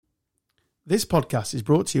This podcast is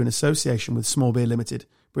brought to you in association with Small Beer Limited,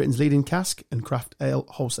 Britain's leading cask and craft ale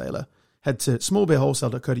wholesaler. Head to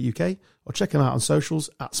smallbeerwholesale.co.uk or check them out on socials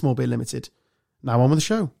at Small Beer Limited. Now on with the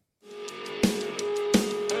show.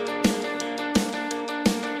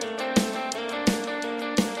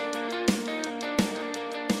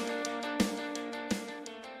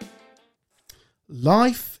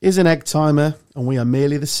 Life is an egg timer and we are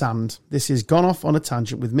merely the sand. This is Gone Off on a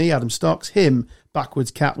Tangent with me, Adam Stocks, him,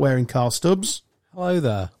 backwards cat wearing Carl Stubbs. Hello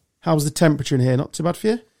there. How's the temperature in here? Not too bad for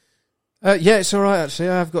you? Yeah, it's all right, actually.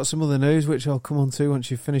 I've got some other news, which I'll come on to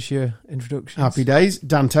once you finish your introduction. Happy days.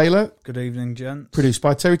 Dan Taylor. Good evening, gents. Produced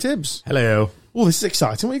by Terry Tibbs. Hello. Oh, this is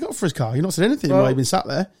exciting. What you got for us, Carl? You've not said anything Well, while you've been sat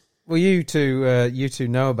there. Well, you two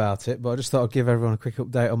know about it, but I just thought I'd give everyone a quick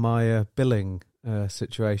update on my billing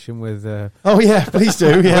situation with... Oh, yeah, please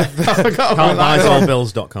do. Yeah. I forgot about that.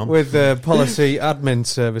 Can'tBuysAllBills.com. with Policy Admin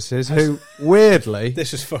Services, who weirdly...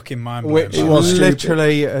 This is fucking mind-blowing. Which It was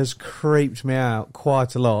literally has creeped me out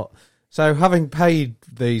quite a lot. So having paid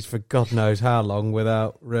these for God knows how long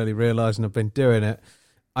without really realising I've been doing it,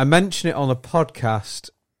 I mention it on a podcast,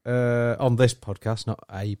 on this podcast, not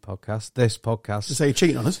a podcast, this podcast. To say you're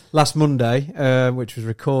cheating on us. Last Monday, which was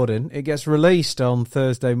recording. It gets released on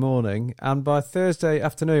Thursday morning, and by Thursday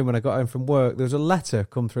afternoon when I got home from work, there was a letter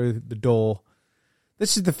come through the door.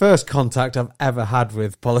 This is the first contact I've ever had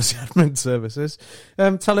with Policy Admin Services,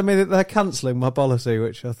 telling me that they're cancelling my policy,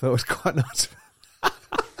 which I thought was quite nice.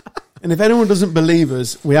 And if anyone doesn't believe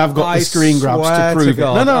us, we have got the screen grabs to prove it.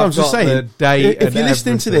 No, I'm just saying. If you're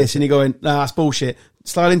listening to this and you're going, nah, that's bullshit,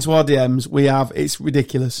 slide into our DMs. We have, it's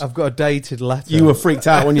ridiculous. I've got a dated letter. You were freaked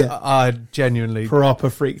out, weren't you? I genuinely... Proper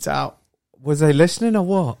freaked out. Was they listening or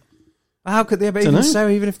what? How could they? But Dunno. even so,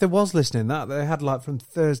 even if there was listening, that they had like from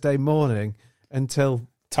Thursday morning until...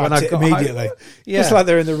 Typed it immediately. Yeah. It's like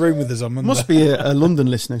they're in the room with us on Monday. Must be a London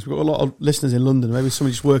listener. We've got a lot of listeners in London. Maybe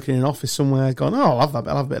somebody just working in an office somewhere going, oh, I'll have that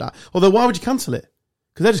bit, I'll have a bit of that. Although, why would you cancel it?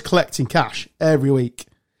 Because they're just collecting cash every week.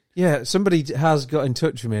 Yeah, somebody has got in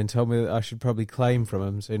touch with me and told me that I should probably claim from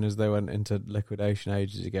them as soon as they went into liquidation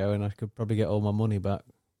ages ago, and I could probably get all my money back.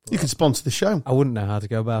 You could sponsor the show. I wouldn't know how to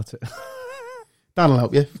go about it. Dan will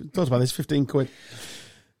help you. Thought about this, 15 quid.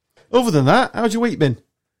 Other than that, how's your week been?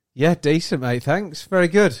 Yeah, decent, mate. Thanks. Very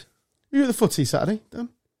good. Were you at the footy Saturday, Dan?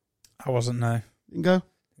 I wasn't, no. You can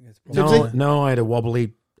go? No, I had a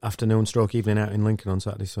wobbly afternoon stroke evening out in Lincoln on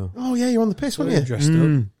Saturday, so... Oh, yeah, you're on the piss, weren't you? Dressed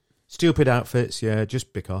up. Stupid outfits, yeah,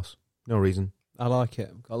 just because. No reason. I like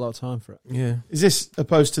it. Got a lot of time for it. Yeah. Is this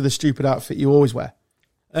opposed to the stupid outfit you always wear?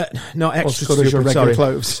 No, extra because it's your stupid, regular sorry.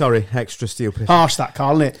 clothes. Sorry, extra stupid. Harsh, that,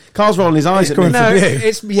 Carl, isn't it? Carl's rolling his eyes at me. No,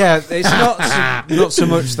 it's not so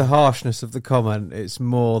much the harshness of the comment. It's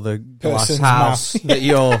more the glass Person's house mouth. that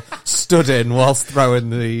you're stood in whilst throwing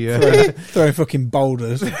the. Throwing fucking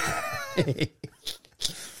boulders. What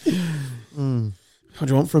do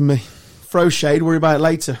you want from me? Throw shade, worry about it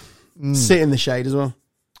later. Sit in the shade as well.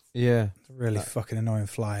 Yeah, It's a really fucking annoying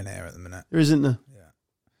fly in here at the minute. There isn't there?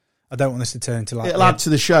 I don't want this to turn into like... It'll add to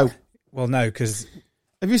the show. Well, no, because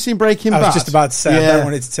Have you seen Breaking Bad? I was just about to say I Yeah. don't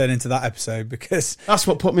want it to turn into that episode because That's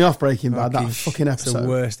what put me off Breaking Bad, that fucking it's the episode.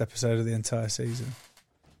 worst episode of the entire season.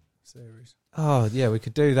 Series. Oh, yeah, we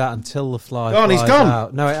could do that until the fly Go on, he's flies gone.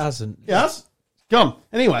 out. No, it hasn't. Yes? Gone.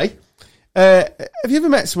 Anyway, have you ever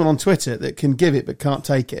met someone on Twitter that can give it but can't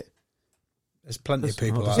take it? There's plenty of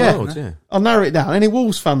people There's like that. loads, yeah. I'll narrow it down. Any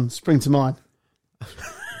Wolves fans spring to mind?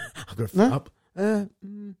 I've got No?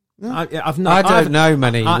 I've I don't know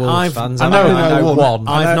many Wolves fans. I know one.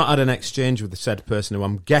 I've not had an exchange with the said person who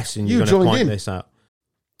I'm guessing You you're going to joined point in. this out.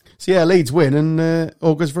 So yeah, Leeds win and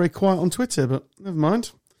all goes very quiet on Twitter, but never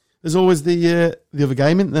mind. There's always the other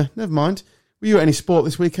game, isn't there? Never mind. Were you at any sport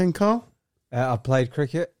this weekend, Carl? I played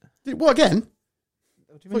cricket. What, again?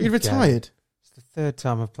 What do Thought you'd again? retired. It's the third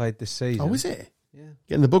time I've played this season. Oh, is it? Yeah.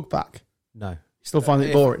 Getting the bug back? No. You still find it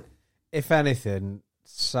If- boring? If anything,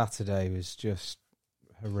 Saturday was just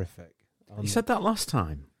horrific. You said that last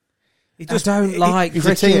time. He I don't like he's a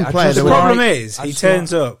cricket. team I player, just The though, problem like- is, I he just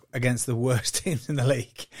turns like- up against the worst teams in the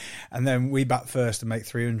league, and then we bat first and make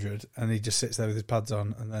 300, and he just sits there with his pads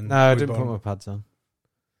on, and then No, I we didn't bowl. put my pads on.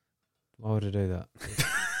 Why would I do that?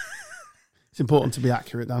 It's important to be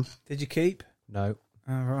accurate, Dan. Did you keep? No.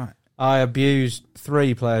 Oh, right. I abused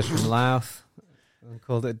 3 players from Louth and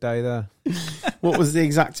called it a day there. What was the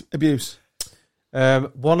exact abuse?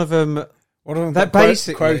 One of them... One of them That got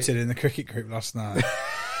basically- quoted in the cricket group last night.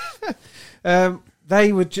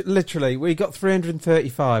 They were literally, we got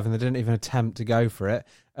 335 and they didn't even attempt to go for it.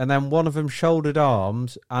 And then one of them shouldered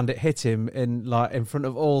arms and it hit him in front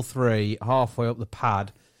of all 3, halfway up the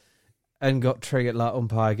pad. and got triggered like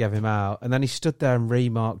umpire gave him out. And then he stood there and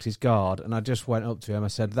remarked his guard. And I just went up to him. I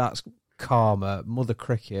said, that's karma, Mother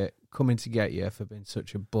Cricket, coming to get you for being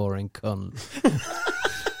such a boring cunt.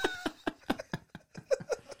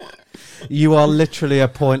 You are literally a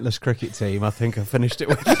pointless cricket team. I think I finished it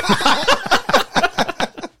with.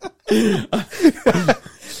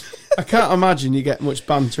 I can't imagine you get much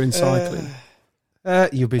banter in cycling.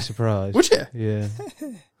 You'll be surprised. Would you? Yeah.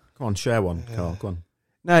 Go on, share one, Carl. Go on.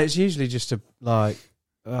 No, it's usually just they're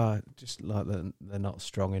not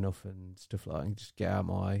strong enough and stuff like that. Just get out of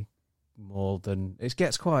my way more than... It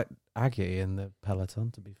gets quite aggy in the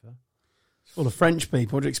peloton, to be fair. It's full of French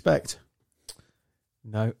people. What do you expect?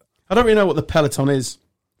 No. I don't really know what the peloton is,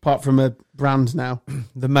 apart from a brand now.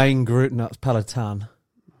 The main group, that's Peloton.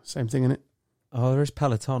 Same thing, isn't it? Oh, there is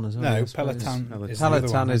Peloton as well. No,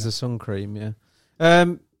 Peloton is a sun cream, yeah.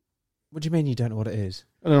 What do you mean you don't know what it is?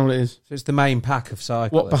 I don't know what it is. So it's the main pack of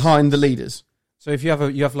cyclists. What, behind the leaders? So if you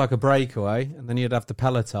have like a breakaway, and then you'd have the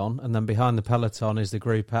peloton, and then behind the peloton is the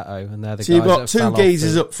gruppetto, and they're the guys. So you've got two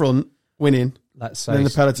geezers up front winning. Let's say, and then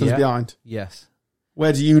the peloton's behind. Yes.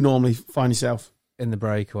 Where do you normally find yourself? In the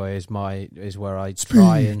breakaway is where I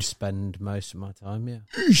try and spend most of my time. Yeah.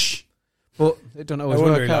 Oosh. But it don't always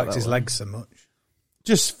work out. Likes his legs so much.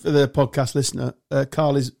 Just for the podcast listener,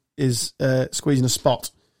 Carl is squeezing a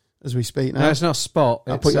spot as we speak now. No, it's not a spot.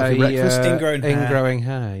 I'll it's put you up for breakfast. Ingrowing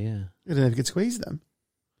hair, yeah. I don't know if you could squeeze them.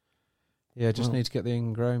 Yeah, just need to get the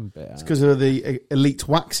ingrown bit out. It's because of the elite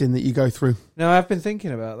waxing that you go through. No, I've been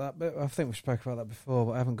thinking about that, but I think we spoke about that before,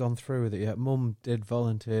 but I haven't gone through with it yet. Mum did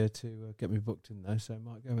volunteer to get me booked in though, so I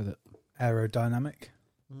might go with it. Aerodynamic.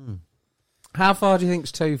 How far do you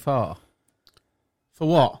think's too far? For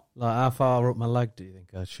what? Like, how far up my leg do you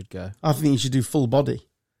think I should go? I think you should do full body.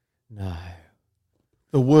 No.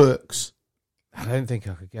 The works. I don't think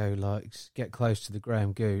I could go, like, get close to the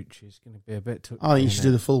Graham Gooch. It's going to be a bit... I think you should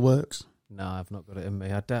do the full works. No, I've not got it in me.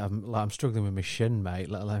 I'm struggling with my shin, mate,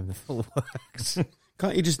 let alone the full works.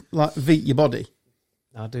 Can't you just, like, veet your body?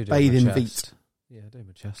 I do bathe in chest. veet. Yeah, I do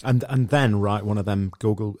my chest. And then write one of them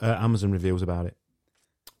Amazon reviews about it.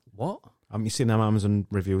 What? Haven't you seen them Amazon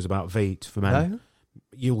reviews about Veet for men? No.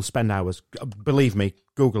 You'll spend hours. Believe me,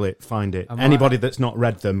 Google it, find it. Anybody that's not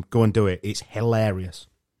read them, go and do it. It's hilarious.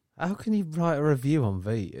 How can you write a review on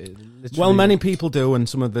Veet? Well, many people do, and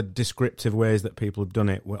some of the descriptive ways that people have done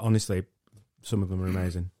it, honestly, some of them are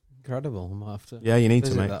amazing. Incredible. I might have to. Yeah, you need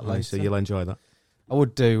to, mate. Honestly, you'll enjoy that. I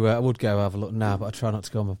would do. I would go have a look now, but I try not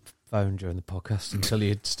to go on my phone during the podcast until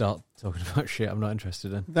you start talking about shit I'm not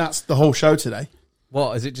interested in. That's the whole show today.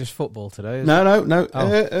 What, is it just football today? No.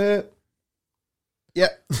 Oh. Yeah.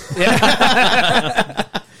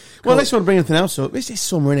 Well, unless you want to bring anything else up, this is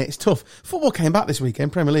summer, innit? It's tough. Football came back this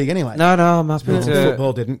weekend, Premier League, anyway. No, I'm happy to...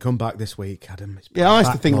 Football didn't come back this week, Adam. Yeah, I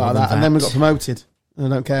used to think like that, and then we got promoted. And I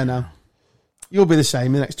don't care now. You'll be the same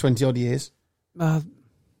in the next 20-odd years. I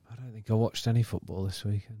don't think I watched any football this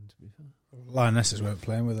weekend, to be fair. Lionesses weren't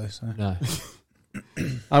playing with us. So. No.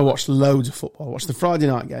 I watched loads of football. I watched the Friday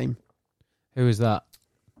night game. Who was that?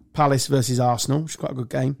 Palace versus Arsenal, which was quite a good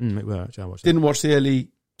game. It worked. I watched Didn't watch the early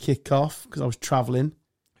kick-off because I was travelling.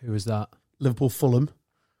 Who was that? Liverpool-Fulham.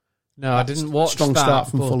 No, I didn't watch strong that, start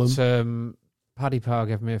from but, Fulham. Paddy Power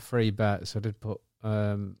gave me a free bet, so I did put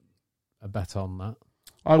a bet on that.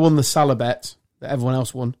 I won the Salah bet that everyone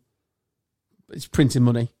else won. It's printing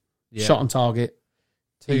money. Yeah. Shot on target.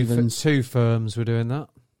 Two firms were doing that.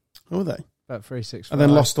 Who were they? Bet 365. And then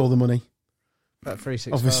lost all the money. Bet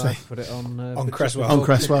 365. Obviously. Put it on... Cresswell. On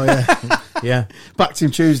Cresswell, yeah. Yeah. Backed him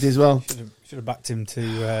Tuesday as well. Should have backed him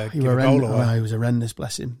to he give a goal away. Oh, he was horrendous,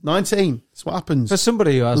 bless him. 19. That's what happens. For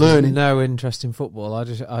somebody who has no interest in football, I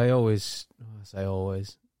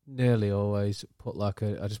nearly always put like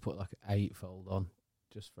an 8-fold on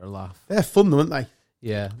just for a laugh. They're fun though, aren't they?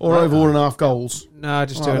 Yeah. Or over 1.5 goals. No, I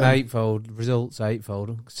just do an 8-fold, results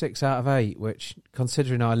 8-fold. 6 out of 8, which,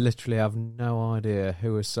 considering I literally have no idea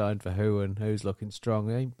who has signed for who and who's looking strong,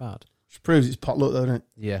 it ain't bad. Which proves it's potluck though, doesn't it?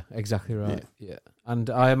 Yeah, exactly right. Yeah. And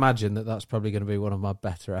I imagine that's probably going to be one of my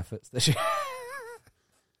better efforts this year.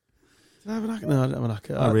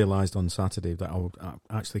 I realised on Saturday that I'm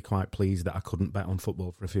actually quite pleased that I couldn't bet on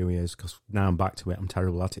football for a few years, because now I'm back to it. I'm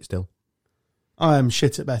terrible at it still. I am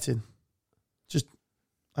shit at betting.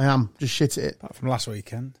 I am just shit at it. Apart from last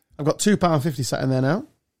weekend. I've got £2.50 sat in there now.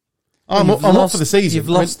 I'm up for the season. You've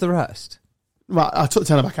lost the rest? Right, I took the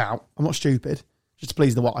tenner back out. I'm not stupid. Just to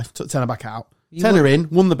please the wife. Took the tenner back out. Tenner in,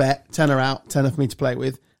 won the bet, tenner out, tenner for me to play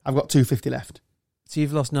with. I've got £2.50 left. So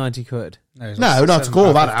you've lost 90 quid? No, I took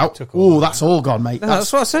all that out. Oh, that's all gone, mate. No,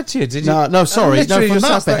 that's what I said to you. Did you? No, sorry. No, from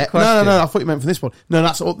that bet. No, I thought you meant for this one. No,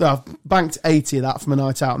 that's all. I've banked 80 of that from a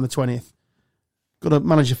night out on the 20th. Got to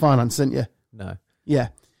manage your finances, haven't you? No. Yeah.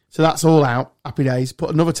 So that's all out. Happy days.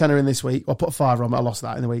 Put another tenner in this week. I put a £5 on, but I lost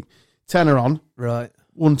that in the week. Tenner on. Right.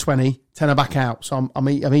 120. Tenner back out. So I'm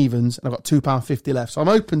evens, and I've got £2.50 left. So I'm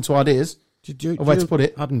open to ideas of where to put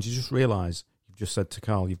it. Adam, did you just realise you've just said to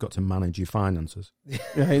Carl you've got to manage your finances?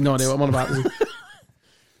 Yeah, no idea what I'm on about.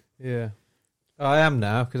 Yeah. I am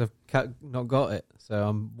now because I've not got it. So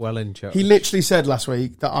I'm well in charge. He literally said last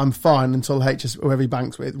week that I'm fine until whoever he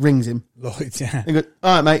banks with rings him. Lloyd, yeah. He goes,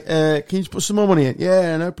 all right, mate, can you just put some more money in?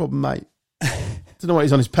 Yeah, no problem, mate. Don't know what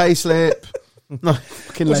he's on his pay slip. No,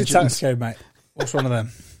 fucking What's legend. your tax code, mate? What's one of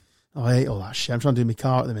them? Oh, I hate all that shit. I'm trying to do my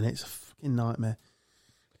car at the minute. It's a fucking nightmare.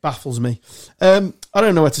 Baffles me. I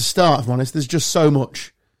don't know where to start, if I'm honest. There's just so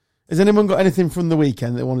much. Has anyone got anything from the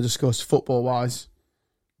weekend they want to discuss football-wise?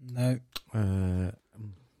 No.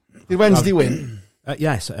 Did Wednesday win?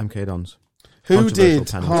 Yes, at MK Dons. Who did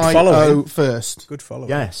high-o first? Good follow.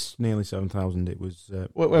 Yes, nearly 7,000. It was.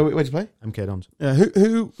 Where did you play? MK Dons.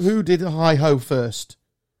 Who did high-ho first?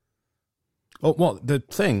 Oh, what the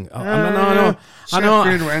thing? I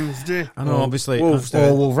know. Wednesday. I know. Obviously, Wolves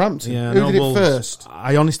or Wolverhampton. Yeah, who did it first?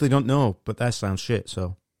 I honestly don't know, but their sound shit.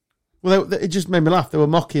 So, well, it just made me laugh. They were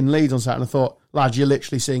mocking Leeds on Saturday, and I thought, lads, you're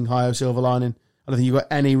literally seeing high-o silver lining. I don't think you've got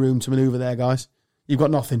any room to manoeuvre there, guys. You've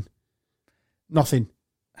got nothing. Nothing.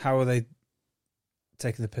 How are they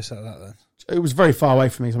taking the piss out of that then? It was very far away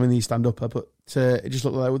from me. I'm in the East Stand Upper, but it just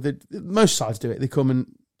looked like most sides do it. They come and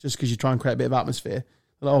just because you try and create a bit of atmosphere.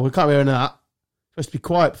 They're like, oh, we can't be hearing that. Supposed to be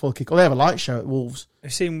quiet before the kick. Oh, they have a light show at Wolves.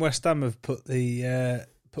 I've seen West Ham have put the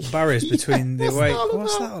barriers between the away.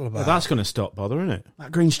 What's that all about? Well, that's going to stop bothering it.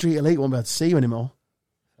 That Green Street Elite won't be able to see you anymore.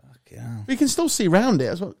 Yeah. We can still see round it.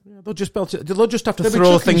 That's what, they'll just have to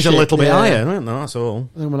throw things a little bit higher, won't they? That's all.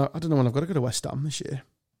 I don't know when I've got to go to West Ham this year.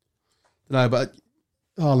 No, but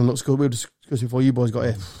Haaland looks good. We were discussing before you boys got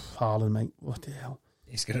here. Haaland, mate. What the hell?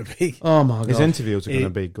 He's going to be. Oh, my God. His interviews are going to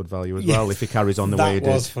be good value as well if he carries on the way he did.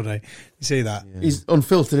 That was funny. You see that? Yeah. He's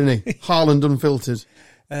unfiltered, isn't he? Haaland unfiltered.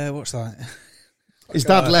 What's that? His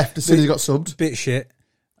dad left as soon as he got subbed. Bit shit.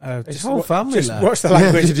 His whole family left. Watch the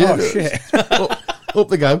language. Yeah, shit. Up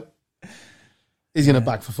they go. He's going to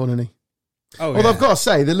bag for fun, isn't he? Oh, although I've got to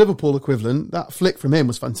say, the Liverpool equivalent, that flick from him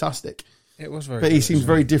was fantastic. It was very But good, he seems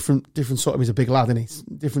very different sort of, he's a big lad, isn't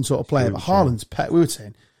he? Different sort of player. But Haaland's we were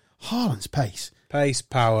saying, Haaland's pace. Pace,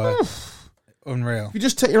 power, unreal. If you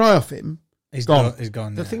just take your eye off him, he's gone. He's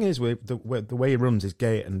gone. The thing is, with the way he runs his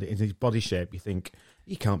gait and his body shape, you think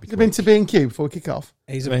he can't be. He's been to B&Q before we kick off.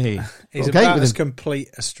 He's okay about as complete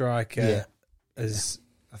a striker as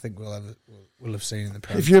I think we'll have seen in the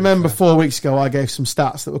Premier. If you remember 4 weeks ago, I gave some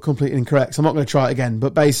stats that were completely incorrect. So I'm not going to try it again.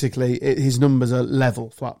 But basically, his numbers are level,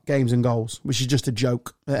 flat, games and goals, which is just a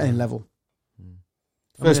joke at any level.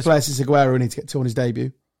 First player since Aguero needs to get 2 on his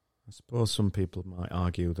debut. I suppose some people might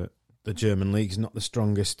argue that the German league's not the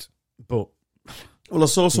strongest, but... Well, I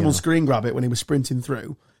saw someone screen grab it when he was sprinting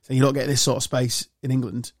through, saying you don't get this sort of space in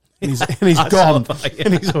England. And he's gone.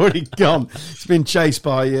 And he's already gone. He's been chased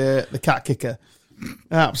by the cat kicker.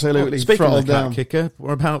 Absolutely. Speaking of the cat kicker,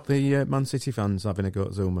 what about the Man City fans having a go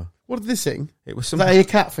at Zuma? What did they sing? It was some... Is that how your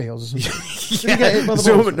cat feels or something? Yeah. Get hit by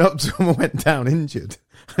the Zuma went down injured.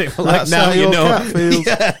 They were like, that's how your cat feels.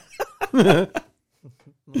 Yeah.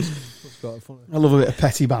 I love a bit of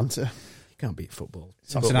petty banter. You can't beat football.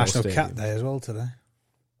 It's International Cat Day as well today.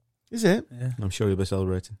 Is it? Yeah. I'm sure you'll be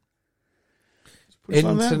celebrating.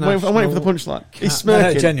 I'm waiting for the punchline. He's smirking. No,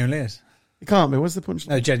 it genuinely is. It can't be. What's the punchline?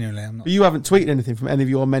 No, genuinely, I'm not. But you haven't tweeted anything from any of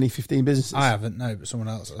your many 15 businesses? I haven't, no, but someone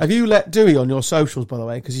else has. Have you let Dewey on your socials, by the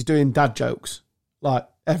way? Because he's doing dad jokes, like,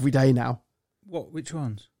 every day now. What? Which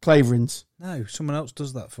ones? Claverings. No, someone else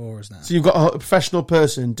does that for us now. So you've got a professional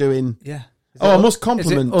person doing... Yeah. I must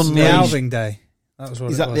compliment... On the Alving Day. That was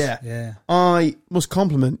what it was. Yeah. I must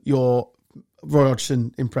compliment your Roy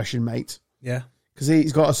Hodgson impression, mate. Yeah. Because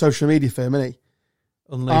he's got a social media firm, hasn't he?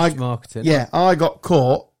 Unleashed Marketing. Yeah, I got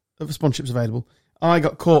caught. The sponsorship's available. I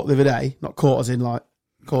got caught the other day. Not caught as in like...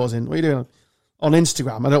 Caught as in... What are you doing? On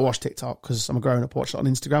Instagram. I don't watch TikTok because I'm a grown-up. Watch it on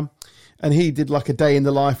Instagram. And he did like a day in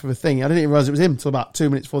the life of a thing. I didn't even realise it was him until about 2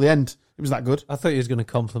 minutes before the end. It was that good. I thought he was going to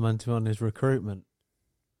compliment him on his recruitment.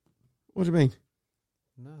 What do you mean?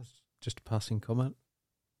 No, it's just a passing comment.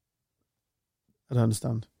 I don't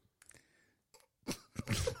understand.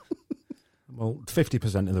 Well,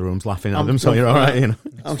 50% of the room's laughing at them, so you're all right. You know,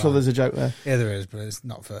 I'm sure there's a joke there. Yeah, there is, but it's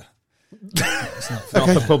not for. It's not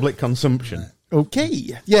for public consumption. No. Okay,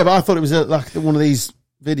 yeah, but I thought it was like one of these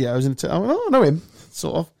videos, and I went, I know him,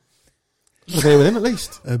 sort of. I'll be with him at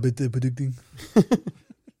least.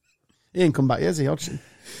 He ain't come back yet, has he, Hodgson?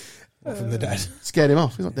 From the dead. Scared him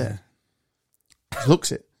off. He's not dead. Just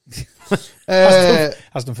looks it.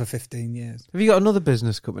 Has done for 15 years. Have you got another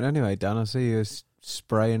business coming anyway, Dan? I see you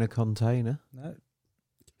spraying a container. No.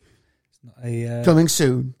 It's not a... Coming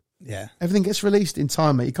soon. Yeah. Everything gets released in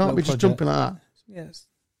time, mate. You can't be just jumping like that. Yes.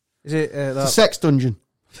 Is it it's a sex dungeon.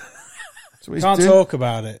 Can't talk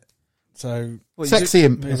about it. So Sexy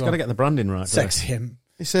Imp. It's got to get the branding right. Sexy Imp.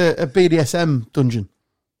 It's a BDSM dungeon.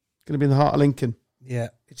 Going to be in the heart of Lincoln. Yeah.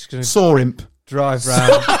 It's going to Saw Imp. drive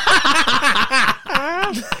round.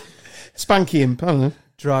 Spanky Imp. I don't know.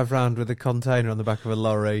 Drive round with a container on the back of a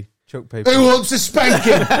lorry. Chuck people. Who wants a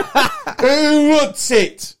spanking? Who wants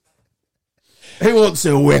it? Who wants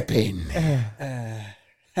a whipping?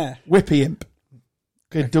 Whippy Imp.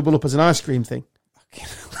 Could double up as an ice cream thing.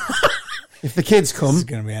 If the kids come, It's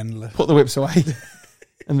going to be endless. put the whips away.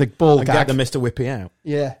 And the ball And gag. get the Mr. Whippy out.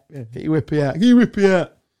 Yeah. Get your whippy out. Get your whippy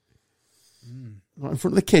out. Right in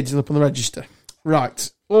front of the kids and up on the register.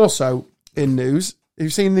 Right. Also, in news, have you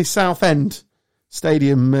seen the Southend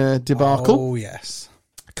Stadium debacle? Oh, yes.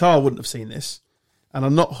 Carl wouldn't have seen this. And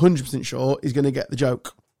I'm not 100% sure he's going to get the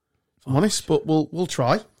joke. If I'm honest, but we'll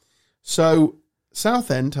try. So,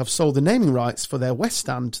 Southend have sold the naming rights for their West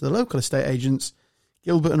Stand to the local estate agents,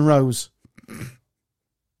 Gilbert and Rose.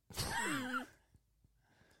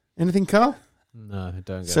 Anything, Carl? No, I don't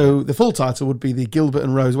get it. So the full title would be the Gilbert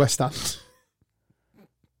and Rose West Stand.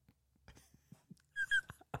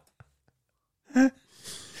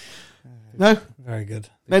 No? Very good.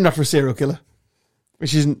 Named after a serial killer,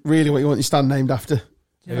 which isn't really what you want your stand named after.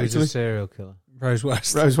 Who's a serial killer? Rose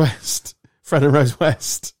West. Rose West. Fred and Rose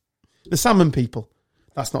West. The salmon people.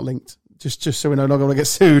 That's not linked. Just so we know, not going to get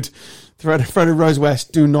sued. Fred and Rose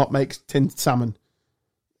West do not make tinned salmon.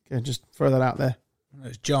 Okay, just throw that out there.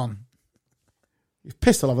 It's John. You've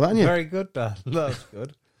pissed all over that, haven't you? Very good, Dan. That's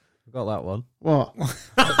good. I've got that one. What?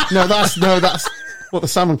 No, that's what the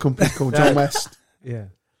salmon company's called, John West. Yeah.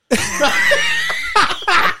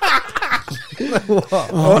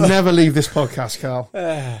 I'll never leave this podcast, Carl.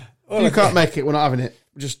 You can't make it. We're not having it.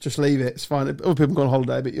 Just leave it. It's fine. Other people go on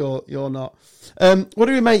holiday, but you're not. What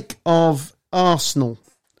do we make of Arsenal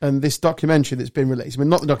and this documentary that's been released? I mean,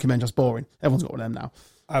 not the documentary. That's boring. Everyone's got one of them now.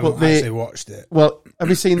 I haven't actually watched it. Well, have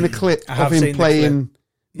you seen the clip of him playing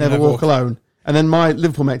Never Walk Alone? And then my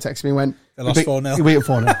Liverpool mate texted me and went, They lost 4-0. We beat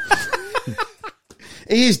 4-0.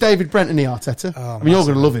 He is David Brent, and he, Arteta. Oh, I mean, you're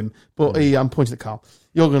going to love him, but I'm pointing at Carl.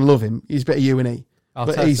 You're going to love him. He's better you and he.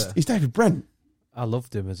 But he's David Brent. I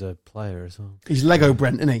loved him as a player as well. He's Lego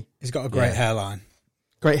Brent, isn't he? He's got a great hairline.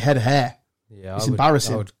 Great head of hair. Yeah, it's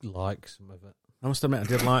embarrassing. I would like some of it. I must admit, I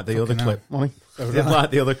did like the other clip. Money. I did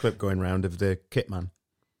like the other clip going round of the kit man.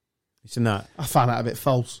 You seen that? I found that a bit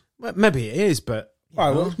false. Well, maybe it is, but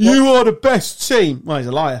you are the best team. Well, he's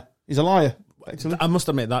a liar. He's a liar. Actually. I must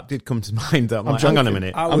admit that did come to mind. I'm like, joking. hang on a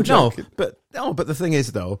minute. I'm joking. But the thing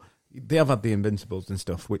is though, they have had the Invincibles and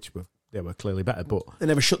stuff, which were clearly better, but they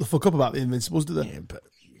never shut the fuck up about the Invincibles, did they? Yeah, but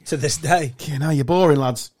to this day, now you're boring,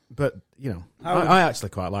 lads. But I actually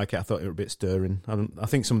quite like it. I thought it was a bit stirring. I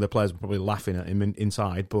think some of the players were probably laughing at him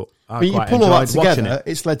inside, but I you quite pull all that enjoyed watching together,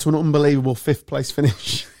 it. it's led to an unbelievable 5th place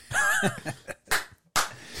finish.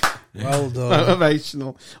 Well done.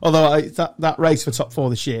 Motivational. Although that race for top 4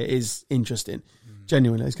 this year is interesting.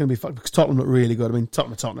 Genuinely, it's going to be fun because Tottenham look really good. I mean,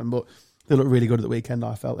 Tottenham, but they look really good at the weekend,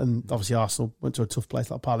 I felt. And obviously Arsenal went to a tough place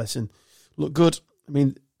like Palace and looked good. I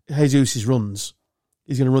mean, Jesus' runs,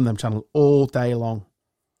 he's going to run them channel all day long.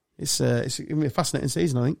 It's going to be a fascinating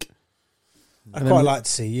season, I think. I'd quite like to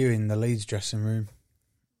see you in the Leeds dressing room.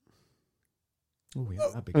 Oh, yeah,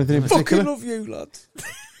 that'd be Anything in I fucking particular? love you, lads.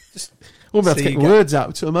 Just We'll be able to get words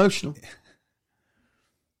out. Too emotional.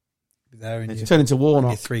 be there in your Turn into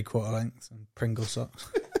Warnock. 3/4 lengths and Pringle socks.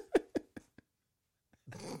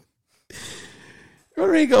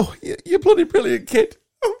 Rodrigo, you're a bloody brilliant kid.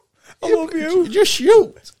 I love you. Just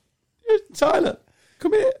shoot. Tyler,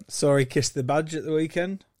 come here. Sorry, kissed the badge at the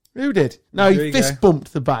weekend. Who did? No, he Rodrigo. fist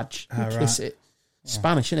bumped the badge. Ah, Kiss right. it.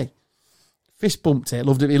 Spanish, isn't he? Fist bumped it. He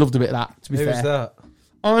loved a bit of that, to be Who fair. was that?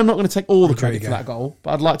 I'm not going to take all the credit Rodrigo. for that goal,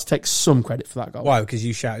 but I'd like to take some credit for that goal. Why? Because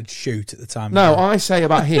you shouted shoot at the time. No, I say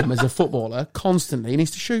about him as a footballer constantly, he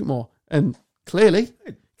needs to shoot more. And clearly.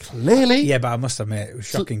 Yeah, but I must admit, it was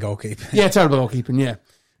shocking goalkeeping. Yeah, terrible goalkeeping, yeah.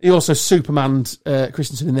 He also Supermaned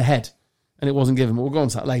Christensen in the head, and it wasn't given. But we'll go on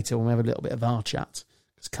to that later when we have a little bit of our chat,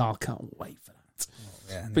 because Carl can't wait for that.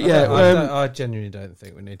 Yeah, But yeah, I genuinely don't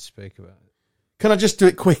think we need to speak about it. can I just do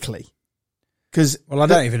it quickly? Because I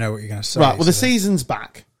don't even know what you're going to say. right, well, the so- season's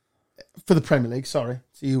back for the Premier League. Sorry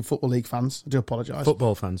to you Football League fans. I do apologise.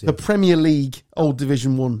 Football fans, yeah. The Premier League, old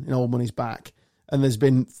Division 1 in Old Money's back. And there's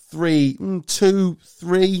been 3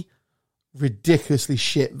 ridiculously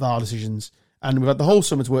shit VAR decisions. And we've had the whole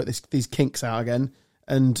summer to work these kinks out again,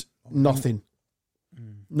 and nothing.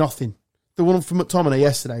 Nothing. The one from McTominay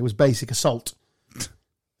yesterday was basic assault. And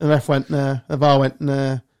the ref went, nah. The VAR went,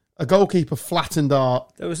 nah. A goalkeeper flattened our...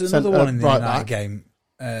 There was another one in the United game.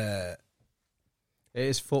 It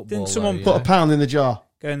is football. Didn't someone put a pound in the jar?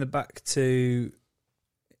 Go in the back to...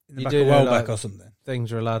 In the back of Welbeck or something.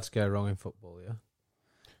 Things are allowed to go wrong in football, yeah?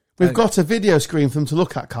 We've got a video screen for them to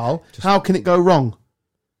look at, Carl. How can it go wrong?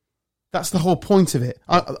 That's the whole point of it.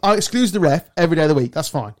 I excuse the ref every day of the week. That's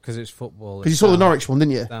fine. Because it's football. Because you saw the Norwich one,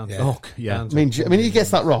 didn't you? Yeah. I mean, he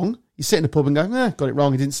gets that wrong. You sit in the pub and go, got it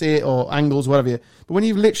wrong. He didn't see it, or angles, whatever. But when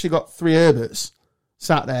you've literally got 3 Herberts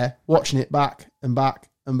sat there watching it back and back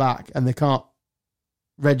and back, and they can't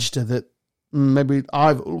register that maybe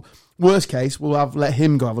worst case, we'll let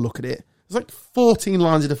him go have a look at it. There's like 14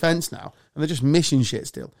 lines of defence now, and they're just missing shit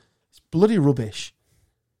still. It's bloody rubbish.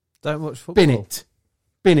 Don't watch football.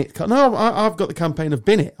 Bin it. No, I've got the campaign of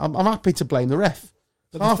bin it. I'm happy to blame the ref.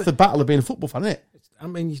 Half the battle of being a football fan, isn't it? I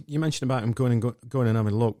mean, you mentioned about him going and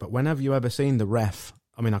having a look, but when have you ever seen the ref?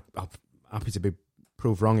 I mean, I'm happy to be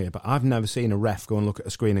proved wrong here, but I've never seen a ref go and look at a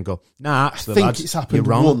screen and go, nah, actually, I think lads, it's happened you're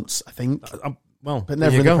wrong. Once, I think. Well, but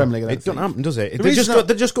never in the Premier League. It doesn't happen, does it?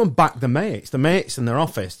 They're just going back the mates in their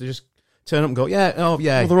office. They just turn up and go, yeah. Well,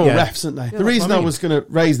 they're all refs, aren't they? Yeah, the reason I was going to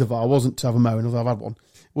raise the VAR wasn't to have a moan, although I've had one,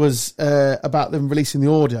 was about them releasing the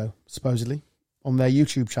audio, supposedly, on their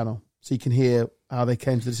YouTube channel. So you can hear how they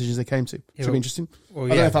came to the decisions they came to. Should be interesting. Well, I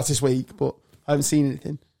don't know if that's this week, but I haven't seen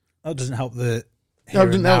anything. That doesn't help the... No, it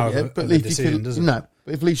doesn't help you, but at least you can... No,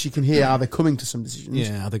 but at least you can hear how they're coming to some decisions.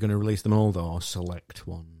 Yeah, are they going to release them all, though, or select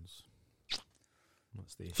ones?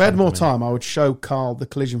 If I had more time, I would show Carl the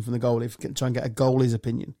collision from the goalie, try and get a goalie's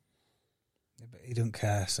opinion. Yeah, but he don't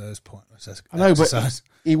care, so it's pointless. I know, but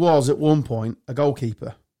he was, at one point, a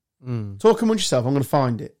goalkeeper. Talk amongst yourself, I'm going to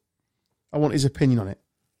find it. I want his opinion on it.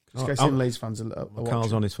 Just in case some Leeds fans are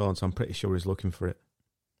Carl's on his phone, so I'm pretty sure he's looking for it.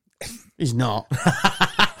 He's not.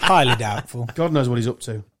 Highly doubtful. God knows what he's up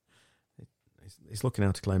to. He's looking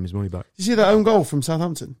out to claim his money back. Did you see that own goal from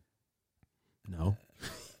Southampton? No.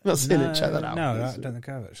 Not seen it. Check that out. No, I don't think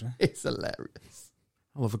I have, actually. It's hilarious.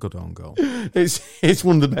 I love a good own goal. It's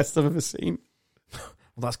one of the best I've ever seen. Well,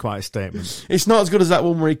 that's quite a statement. It's not as good as that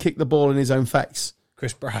one where he kicked the ball in his own face.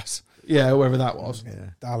 Chris Brass. Yeah, whoever that was. Yeah.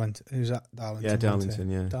 Darlington. Who's that? Darlington. Yeah, Darlington,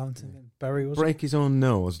 yeah. Darlington. Barry was break his own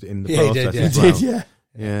nose in the He process. did, He did, yeah.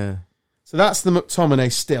 Yeah. So that's the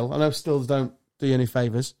McTominay still. I know stills don't do you any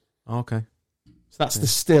favours. Okay. So that's the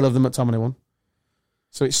still of the McTominay one.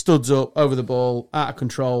 So it studs up, over the ball, out of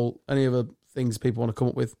control, any other things people want to come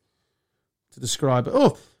up with to describe it.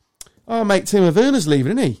 Oh, mate, Timo Werner's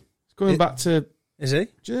leaving, isn't he? He's going back to... Is he?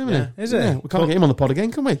 Germany. Yeah. Is he? Yeah, we can't get him on the pod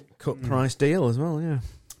again, can we? Cut price deal as well, yeah.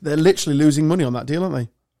 They're literally losing money on that deal, aren't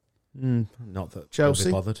they? Not that Chelsea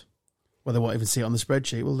they'll be bothered. Well, they won't even see it on the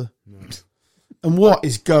spreadsheet, will they? No. And what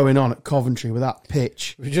is going on at Coventry with that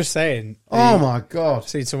pitch? We were just saying. Oh, my God.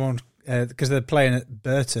 See someone... Because they're playing at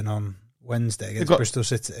Burton on Wednesday against Bristol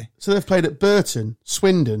City. So they've played at Burton,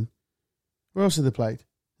 Swindon. Where else have they played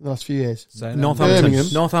in the last few years?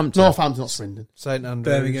 Northampton, not Swindon. St Andrews.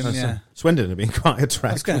 Birmingham, yeah. Swindon have been quite a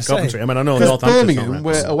threat to Say. Coventry. I mean, I know Northampton's Birmingham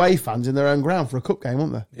were away fans in their own ground for a cup game,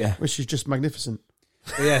 weren't they? Yeah. Which is just magnificent.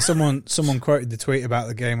 But yeah, someone quoted the tweet about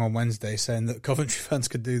the game on Wednesday saying that Coventry fans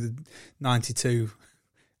could do the 92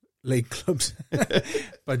 league clubs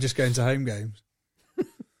by just going to home games.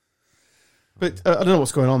 But I don't know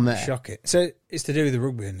what's going on there. Shocking. So it's to do with the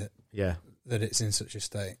rugby, isn't it? Yeah. That it's in such a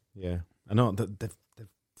state. Yeah. I know that they've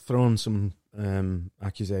thrown some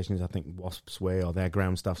accusations, I think, Wasps' way or their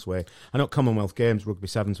ground staff's way. I know Commonwealth Games, Rugby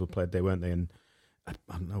Sevens were played there, weren't they? And I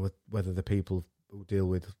don't know whether the people who deal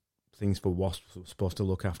with things for Wasps were supposed to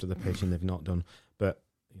look after the pitch and they've not done. But,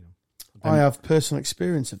 you know. I have personal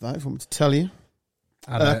experience of that, if I want to tell you.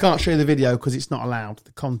 I can't show you the video because it's not allowed.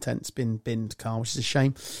 The content's been binned, Carl, which is a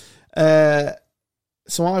shame.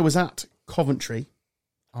 So I was at Coventry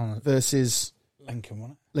versus Lincoln,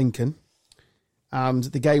 wasn't it? Lincoln, and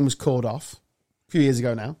the game was called off a few years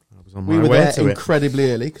ago now. I was on we my were way there to incredibly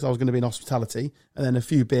early because I was going to be in hospitality, and then a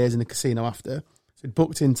few beers in the casino after. So we'd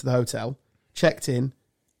booked into the hotel, checked in,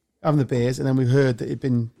 having the beers, and then we heard that it'd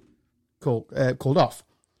been called off.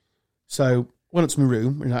 So went up to my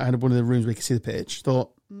room, and I had one of the rooms where you could see the pitch.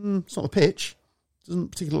 Thought, it's not the pitch. Doesn't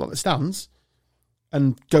particularly like the stands.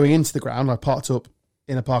 And going into the ground, I parked up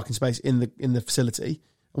in a parking space in the facility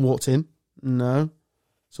and walked in. No.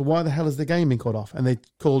 So why the hell has the game been called off? And they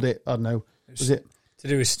called it, I don't know, was it... To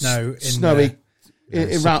do with snow. Snowy,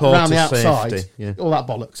 around the outside, safety, all that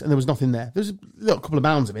bollocks. And there was nothing there. There was a little couple of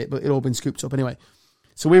bounds of it, but it had all been scooped up anyway.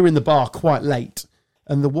 So we were in the bar quite late.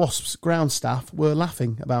 and the Wasps ground staff were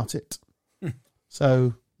laughing about it.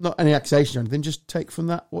 So, not any accusation or anything, just take from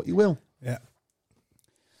that what you will. Yeah.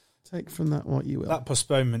 Take from that what you will. That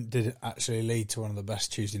postponement did actually lead to one of the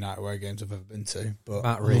best Tuesday night away games I've ever been to. But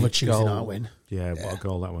Matt Another Reed Tuesday goal. night win. Yeah, what a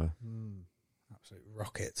goal that were. Absolute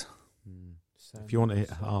rocket. If you want to hit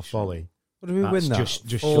half volley, What did we win that? Just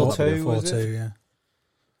 4-2, was it? 4-2, yeah.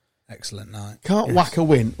 Excellent night. Can't whack a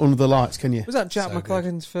win under the lights, can you? Was that Jack So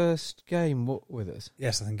McLagan's first game with us?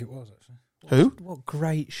 Yes, I think it was, actually. Who? What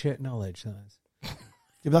great shit knowledge that is.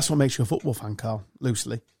 Yeah, but that's what makes you a football fan, Carl,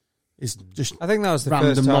 loosely. Is just I think that was the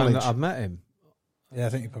Random first time knowledge. that I've met him. Yeah, I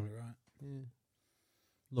think you're probably right. Yeah.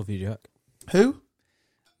 Love you, Jack. who?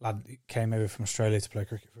 Lad came over from Australia to play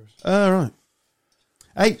cricket for us. Oh, right.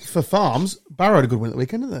 Hey, for Farms, Barrow had a good win at the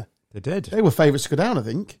weekend, didn't they? they did. They were favourites to go down, I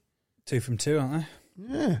think. 2 from 2, aren't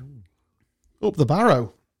they? Yeah. Up the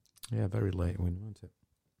Barrow. Yeah, very late win, wasn't it?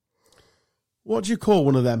 What do you call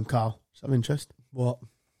one of them, Carl? Just have interest. What?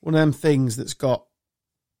 One of them things that's got,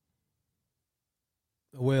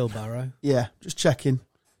 A wheelbarrow. yeah, just checking.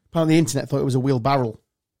 Apparently the internet thought it was a wheelbarrow.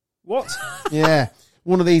 What? Yeah.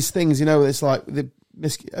 One of these things, you know, it's like,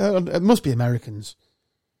 it must be Americans.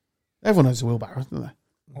 Everyone knows a wheelbarrow, don't they?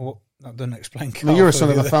 Well, that doesn't explain. I mean, you're a son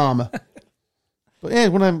Carl of a either. farmer. But yeah,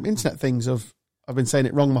 one of them internet things of, I've been saying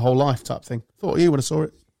it wrong my whole life type thing. Thought of you when I saw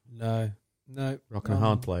it. No. Rock and a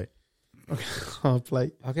hard plate. Hard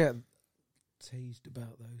plate. I get teased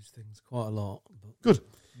about those things quite a lot. But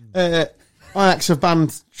Good. Ajax have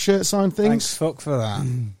banned shirt sign Thanks, things. fuck for that.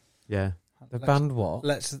 Yeah. the band what?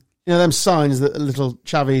 Let's. You know, them signs that little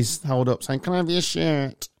chavies hold up saying, can I have your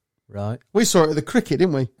shirt? Right. We saw it at the cricket,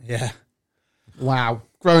 didn't we? Yeah. Wow.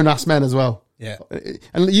 Grown-ass men as well. Yeah.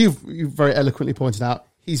 And you've very eloquently pointed out,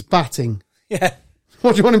 he's batting. Yeah.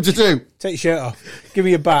 What do you want him to do? Take your shirt off. Give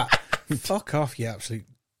me your bat. Fuck off, you absolute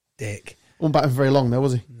dick. Wasn't batting for very long though,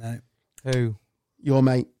 was he? No. Who? Your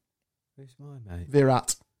mate, Who's my mate?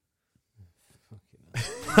 Virat.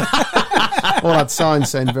 All had signs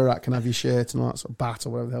saying Virat can have your shirt and all that sort of bat or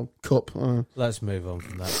whatever the hell. Cup. Let's move on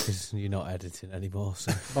from that because you're not editing anymore.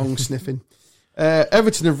 So. Bong sniffing.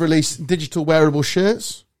 Everton have released digital wearable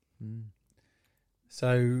shirts.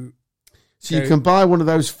 So you can buy one of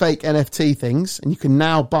those fake NFT things and you can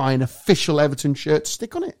now buy an official Everton shirt to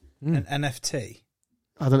stick on it. an NFT.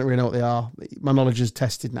 I don't really know what they are. My knowledge is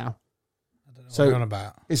tested now. I don't know So- what you're on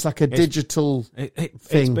about. It's like a digital Thing.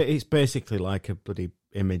 thing It's basically like a bloody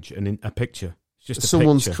image and a picture. It's just a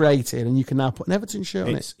someone's picture. created and you can now put an Everton shirt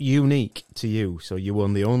on it. It's unique to you, so you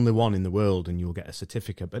won the only one in the world, and you'll get a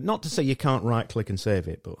certificate. But not to say you can't right click and save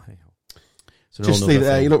it. But hey, it's an Just whole leave it nother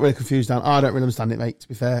there. thing. You look really confused now. I don't really understand it, mate, to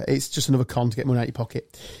be fair. It's just another con to get money out of your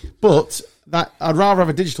pocket. But that I'd rather have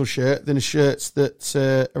a digital shirt than a shirts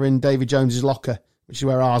that are in Davy Jones's locker, which is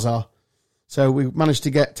where ours are. So we managed to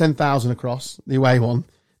get 10,000 across, the away one.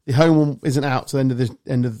 The home one isn't out till the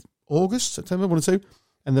end of August, September, 1 or 2,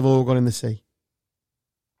 and they've all gone in the sea.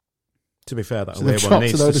 To be fair, that So away they've one dropped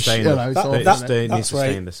needs a load to of stay in shit, the, though, it's all it done. stay- needs to where-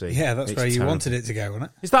 stay in the sea. Yeah, that's It's where you terrible. wanted it to go, wasn't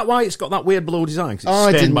it? Is that why it's got that weird blue design? 'Cause it's I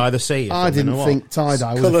stained didn't- by the sea. or I something, didn't or what? think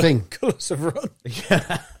tie-dye was a thing. Colours have run.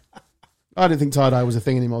 I didn't think tie-dye was a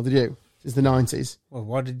thing anymore, did you? Since the 90s. Well,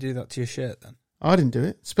 why did you do that to your shirt then? I didn't do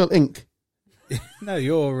it. Spilled ink. No,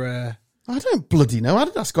 you're. I don't bloody know.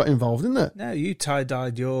 Adidas got involved, didn't it? No, you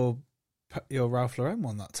tie-dyed your Ralph Lauren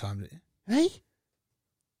one that time, didn't you? Hey?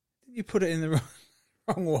 Didn't you put it in the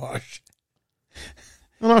wrong wash?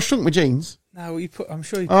 And I shrunk my jeans. No, you put. I'm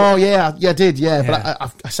sure you. Put, Oh, yeah, I did, yeah. Yeah.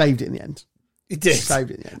 But I saved it in the end. you did.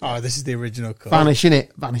 Saved it in the end. Oh, this is the original colour. Vanish,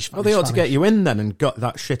 innit? Vanish, Oh, they ought to get you in then and got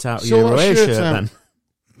that shit out of So your what away shirt shirt out? then.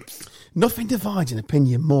 Nothing divides an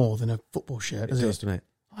opinion more than a football shirt, It does does, it? doesn't it?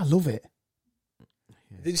 I love it.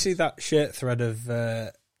 Did you see that shirt thread of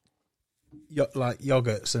like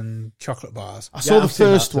yogurts and chocolate bars? I saw the I've seen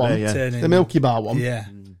that first today, one, yeah. Turning- the Milky Bar one. Yeah,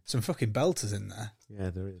 some fucking belters in there. Yeah,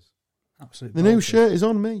 there is. Absolutely. The new shirt is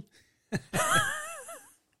on me.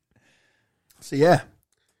 So, yeah.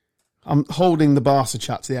 I'm holding the Barca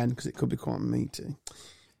chat to the end because it could be quite meaty.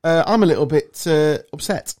 I'm a little bit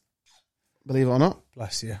upset, believe it or not.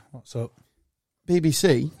 Bless you. What's up?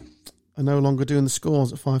 BBC are no longer doing the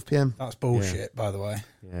scores at 5 p.m. That's bullshit, by the way.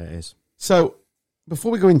 Yeah, it is. So,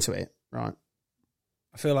 before we go into it, right,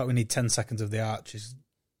 I feel like we need 10 seconds of the Archers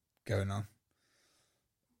going on.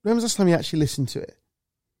 when was the last time you actually listened to it?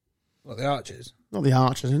 What, the Archers? Not the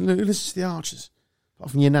Archers. Who listens to the Archers? Apart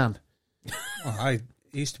from your nan. Well, I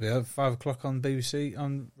used to be at 5 o'clock on BBC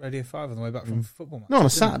on Radio 5 on the way back from football match. No, on a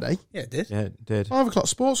didn't it? Saturday. Yeah, it did. Yeah, it did. 5 o'clock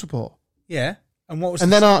sports report. Yeah. And what was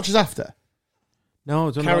And then Archers after. No,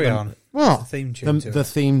 I don't Carry know On. What? The theme tune to the it.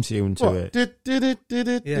 theme tune to it. That's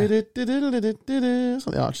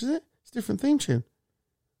not the Archers, is it? It's a different theme tune.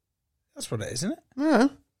 That's what it is, isn't it? No.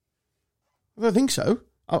 I don't think so.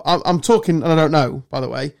 I'm talking, and I don't know, by the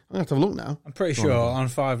way. I'm going to have to have a look now. I'm pretty sure on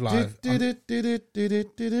 5 Live. That's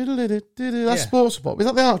Sports Report. Is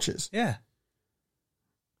that the Archers? Yeah.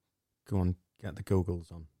 Go on, get the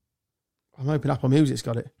Googles on. I'm hoping Apple Music's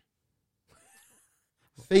got it.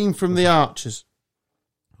 Theme from the Archers.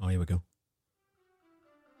 Oh, here we go.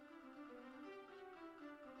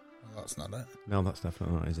 Well, that's not it. No, that's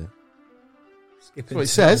definitely not, is it? That's what it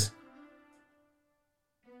says.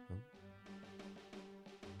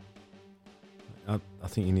 I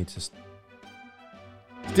think you need to... It's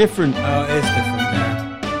different. Oh, it is different,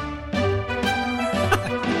 yeah.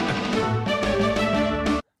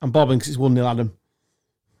 I'm bobbing because it's 1-0 Adam.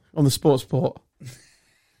 On the Sports Report.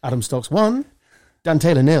 Adam Stokes 1, Dan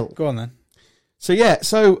Taylor 0. Go on then. So yeah,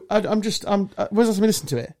 I'm where's else me listen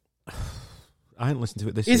to it? I haven't listened to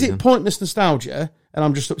it this season. Is it pointless nostalgia? And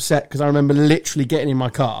I'm just upset because I remember literally getting in my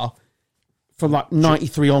car from like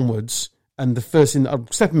 93 onwards, and the first thing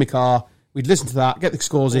I'd step in my car, we'd listen to that, get the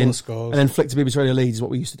scores in, and then flick to BBC Radio Leeds is what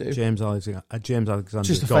we used to do. James Alexander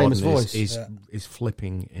just a famous voice. Is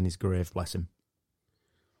flipping in his grave, bless him.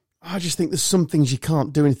 I just think there's some things you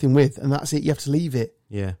can't do anything with, and that's it. You have to leave it.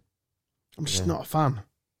 Yeah. I'm just not a fan.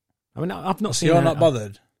 I mean, I've not seen. You're not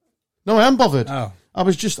bothered? No, I am bothered. Oh. I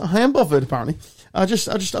am bothered, apparently. I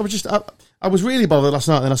was really bothered last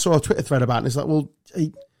night, and then I saw a Twitter thread about it, and it's like, well,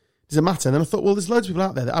 does it matter? And then I thought, well, there's loads of people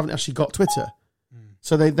out there that haven't actually got Twitter.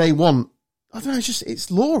 So they want, I don't know, it's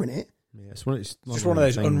law in it. Yeah, it's one of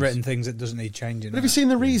those unwritten things that doesn't need changing. But have you seen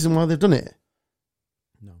the reason why they've done it?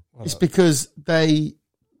 No. It's because they've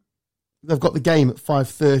got the game at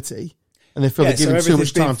 5:30, and they feel they're giving too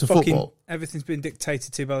much time to football. Everything's been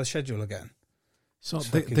dictated to by the schedule again. So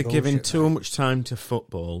they're giving too much time to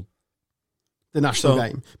football. The national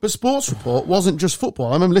game. But Sports Report wasn't just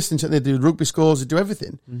football. I remember listening to it. They do rugby scores, they do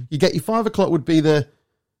everything. You get your 5 o'clock would be the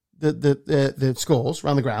scores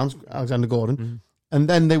around the grounds, Alexander Gordon, and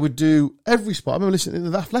then they would do every sport. I remember listening,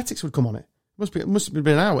 the athletics would come on it. It must have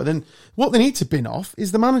been an hour. Then what they need to bin off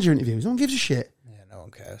is the manager interviews. No one gives a shit. Yeah, no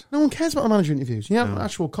one cares. No one cares about the manager interviews. You have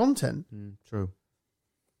actual content. True.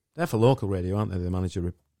 They're for local radio, aren't they? The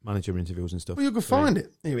manager interviews and stuff. Well, you can find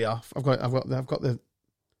it. Here we are. I've got the.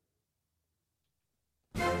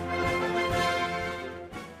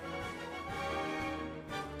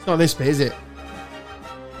 It's not this bit, is it?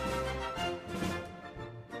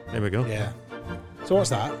 There we go. Yeah. So what's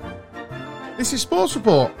that? This is Sports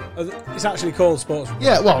Report. It's actually called Sports Report.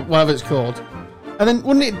 Yeah, well, whatever it's called. And then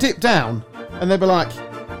wouldn't it dip down? And they'd be like,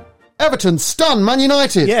 Everton stun Man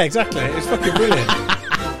United. Yeah, exactly. It's fucking brilliant.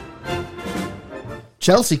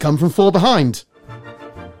 Chelsea come from 4 behind.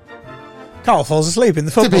 Carl falls asleep in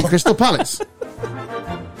the football. To beat Crystal Palace.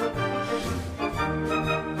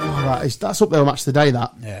 That's up there on Match of the Day,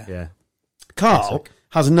 that. Yeah. Carl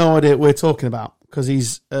has no idea what we're talking about because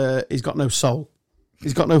he's got no soul.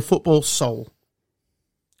 He's got no football soul.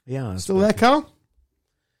 Yeah. Still there, Carl?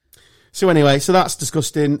 So anyway, that's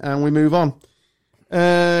disgusting, and we move on.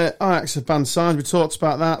 Ajax have banned signs. We talked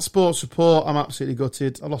about that. Sports Report, I'm absolutely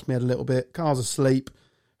gutted. I lost my head a little bit. Carl's asleep.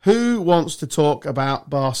 Who wants to talk about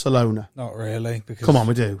Barcelona? Not really. Because come on,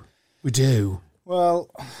 we do. We do. Well,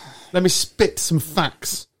 let me spit some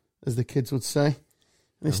facts, as the kids would say, in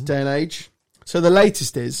this day and age. So the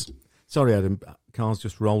latest is... Sorry, Adam. Carl's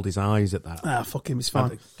just rolled his eyes at that. Ah, fuck him. It's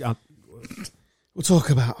fine. We'll talk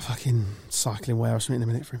about fucking cycling wear or something in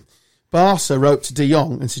a minute for him. Barca wrote to De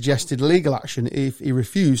Jong and suggested legal action if he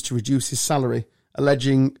refused to reduce his salary,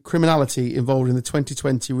 alleging criminality involved in the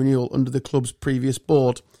 2020 renewal under the club's previous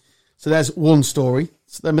board. So there's one story.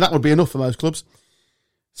 I mean, that would be enough for most clubs.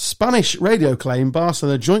 Spanish radio claim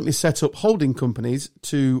Barcelona jointly set up holding companies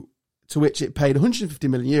to which it paid 150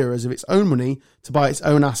 million euros of its own money to buy its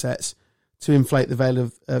own assets to inflate the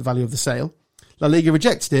value of the sale. La Liga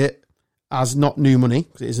rejected it as not new money,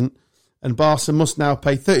 because it isn't, and Barca must now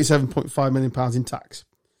pay £37.5 million in tax.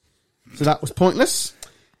 So that was pointless.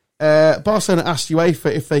 Barcelona asked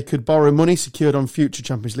UEFA if they could borrow money secured on future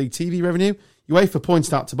Champions League TV revenue. UEFA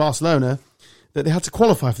pointed out to Barcelona that they had to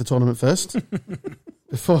qualify for the tournament first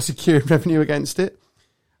before securing revenue against it.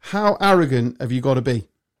 How arrogant have you got to be?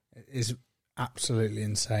 It is absolutely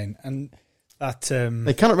insane. And that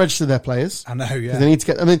they cannot register their players. I know, yeah. They need to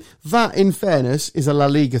get. I mean, that in fairness is a La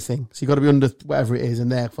Liga thing. So you've got to be under whatever it is,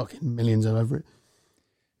 and they're fucking millions over it.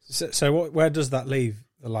 So where does that leave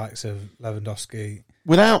the likes of Lewandowski?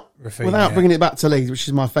 Without Rafinha, bringing it back to Leeds, which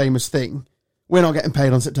is my famous thing, we're not getting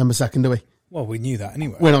paid on September 2nd, do we? Well, we knew that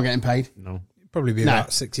anyway. We're not getting paid. No. Probably be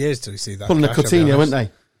about 6 years till we see that. Pulling a Coutinho, weren't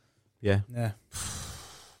they? Yeah.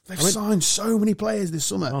 They've signed so many players this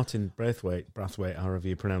summer. Martin Braithwaite, however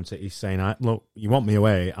you pronounce it, he's saying, "Look, you want me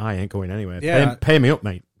away? I ain't going anywhere. Yeah. Pay me up,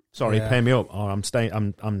 mate. Sorry, pay me up, or I'm staying.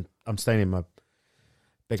 I'm staying in my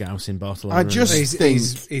big house in Barcelona." I just think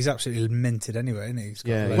he's absolutely minted anyway, isn't he? He's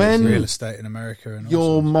got when real estate in America. And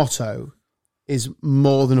your motto is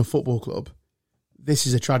more than a football club, this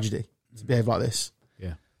is a tragedy to behave like this.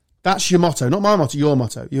 Yeah, that's your motto, not my motto. Your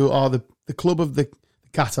motto. You are the club of the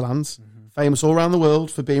Catalans. Famous all around the world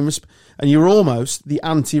for being... and you're almost the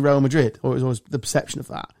anti-Real Madrid, or it was always the perception of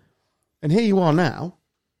that. And here you are now.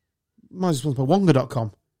 Might as well put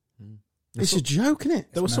Wonga.com. It's a joke, isn't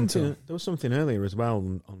it? There was something earlier as well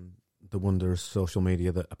on the wondrous social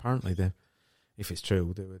media that apparently if it's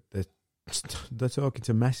true, they're talking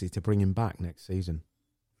to Messi to bring him back next season.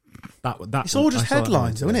 It's all just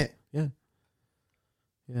headlines, isn't it? Yeah.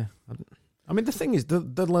 Yeah. I mean, the thing is,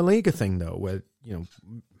 the La Liga thing, though, where,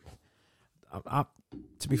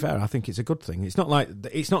 to be fair, I think it's a good thing. It's not like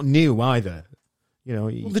it's not new either. Well,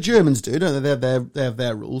 the Germans do, don't they? They have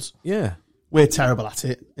their rules. Yeah, we're terrible at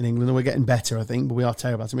it in England, and we're getting better, I think. But we are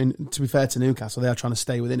terrible at it. I mean, to be fair to Newcastle, they are trying to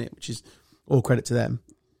stay within it, which is all credit to them.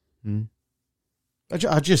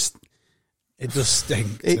 I just it does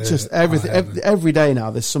stink. It just every day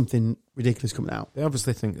now. There's something ridiculous coming out. They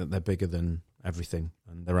obviously think that they're bigger than everything,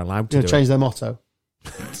 and they're allowed to change their motto.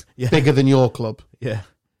 Bigger than your club. Yeah.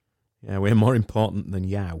 Yeah, we're more important than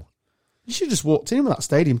Yao. You should have just walked in with that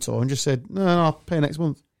stadium tour and just said, no, I'll pay next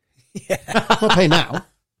month. Yeah. I'll pay now.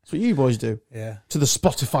 That's what you boys do. Yeah. To the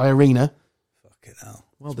Spotify Arena. Fucking hell.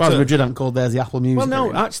 Well, Madrid haven't called theirs the Apple Music. Well, no,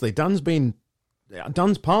 Arena. actually, Dan's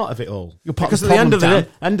part of it all. You're part because of at the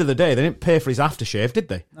end of the day, they didn't pay for his aftershave, did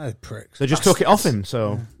they? No, pricks. They just took it off him,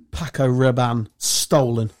 so... Yeah. Paco Rabanne,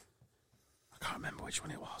 stolen. I can't remember which one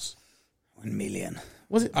it was. 1 million.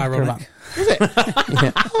 Was it ironic? Was it?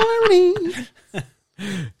 Irony.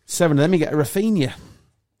 7 of them, you get a Rafinha.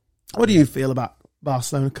 What do you feel about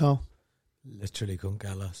Barcelona, Carl? Literally couldn't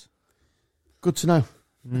care less. Good to know.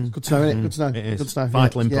 Good to know, isn't it? Good to know. It is. Good to know.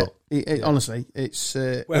 Vital input. Honestly, it's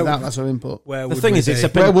without that sort of input. The thing is,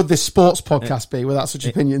 where would this sports podcast be without such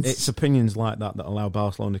opinions? It's opinions like that allow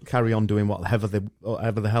Barcelona to carry on doing whatever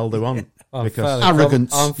the hell they want. Because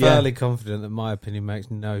arrogance. I'm fairly confident that my opinion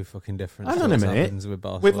makes no fucking difference. Hang on a minute. With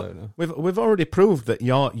Barcelona. We've already proved that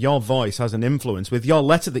your voice has an influence with your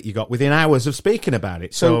letter that you got within hours of speaking about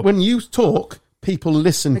it. So when you talk, people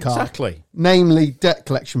listen, Carl. Exactly. Namely debt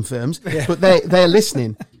collection firms, but they're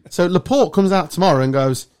listening. So Laporte comes out tomorrow and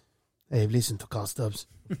goes, "Hey, listen to Carl Stubbs.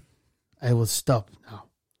 I will stop now.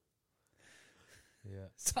 Yeah.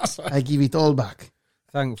 I give it all back."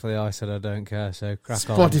 Thankfully, I said I don't care, so crack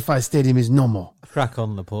on. Spotify Stadium is no more. Crack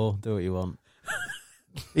on, Laporte. Do what you want.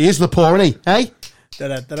 He is Laporte, isn't he? Hey? It's the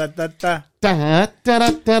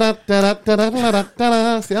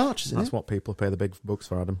Archers, isn't it? That's what people pay the big bucks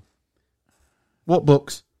for, Adam. What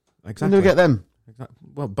books? Exactly. When do we get them?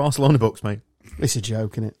 Well, Barcelona books, mate. It's a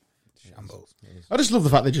joke, isn't it? Shambles. I just love the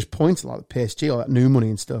fact they just point to like the PSG, all that new money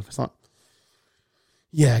and stuff. It's like,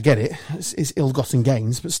 yeah, I get it. It's ill-gotten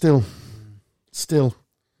gains, but still.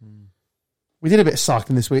 We did a bit of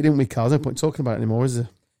cycling this week, didn't we, Carl? There's no point talking about it anymore, is there?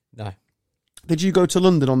 No. Did you go to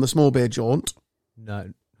London on the small beer jaunt?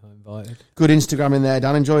 No, not invited. Good Instagram in there,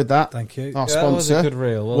 Dan. Enjoyed that. Thank you. Our sponsor. Was a good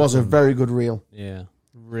reel. Was a very good reel. Yeah,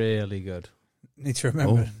 really good. Need to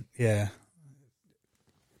remember. Oh. Yeah.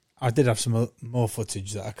 I did have some more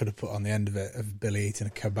footage that I could have put on the end of it of Billy eating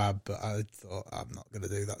a kebab, but I thought I'm not going to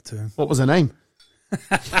do that to him. What was her name?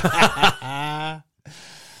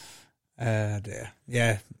 Dear.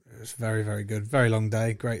 Yeah, it was very, very good. Very long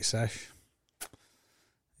day. Great sesh.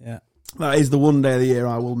 Yeah. That is the one day of the year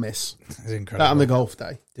I will miss. It's incredible. That and the golf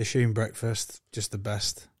day. Dishoom breakfast, just the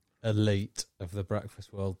best. Elite of the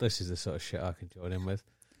breakfast world. This is the sort of shit I can join in with.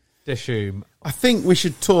 Dishoom. I think we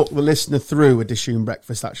should talk the listener through a Dishoom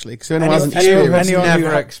breakfast, actually, because anyone hasn't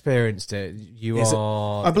experienced it,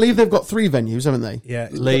 I believe they've got 3 venues, haven't they? Yeah.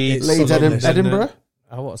 Leeds, Edinburgh.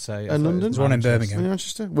 I want to say London. There's one in Birmingham,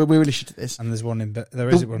 Manchester. We're really shit at this. And there's one in.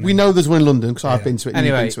 We know there's one in London because I've been to it.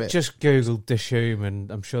 Anyway, been to it. Just Google Dishoom,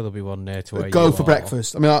 and I'm sure there'll be one near to where Go for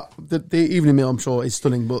breakfast. I mean, the evening meal I'm sure is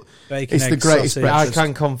stunning, but bacon, it's the greatest breakfast. I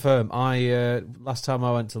can confirm. Last time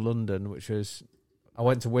I went to London, which was I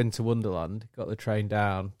went to Winter Wonderland, got the train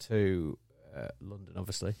down to London,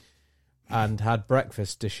 obviously, and had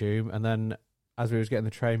breakfast Dishoom, and then as we was getting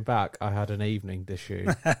the train back, I had an evening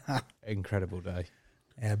Dishoom. Incredible day.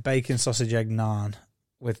 Yeah, bacon, sausage, egg, naan.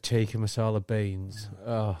 With tikka masala beans.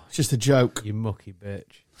 Oh, it's just a joke. You mucky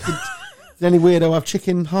bitch. Did any weirdo have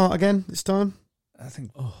chicken heart again this time? I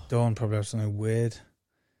think Dawn probably has something weird.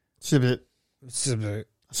 Very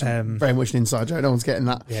much an inside joke. No one's getting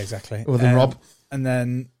that. Yeah, exactly. Other than Rob. And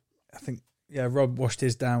then I think, Rob washed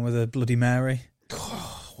his down with a Bloody Mary.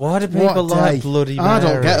 Why do people like Bloody Mary? I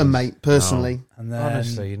don't get them, mate, personally. No. And then,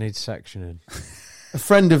 honestly, you need sectioning. A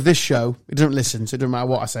friend of this show, he doesn't listen, so it doesn't matter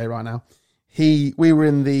what I say right now. We were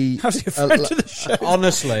in the... How's he a friend of the show?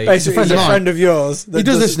 Honestly. Basically, he's a friend of yours. He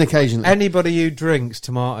does listen occasionally. Anybody who drinks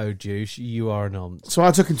tomato juice, you are a nonce. So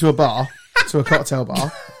I took him to a bar, to a cocktail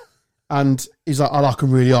bar, and he's like, I like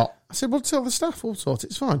them really hot. I said, well, tell the staff, we'll sort it,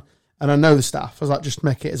 it's fine. And I know the staff. I was like, just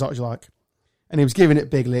make it as hot as you like. And he was giving it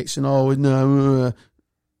big licks, and had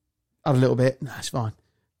a little bit. No, it's fine.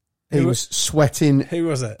 He was sweating. Who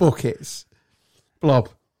was it? Buckets. Blob.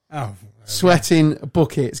 Oh. Sweating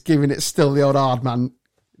buckets, giving it still the old hard man.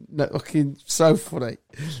 Looking so funny.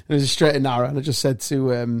 It was a straight and narrow, and I just said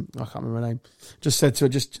to, I can't remember her name, just said to her,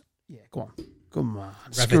 go on. Come on.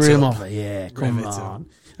 Screw him off it. Yeah, come on.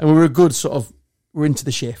 And we were a good we're into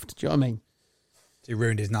the shift. Do you know what I mean? So you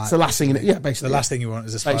ruined his night. It's the last thing, basically. The last thing you want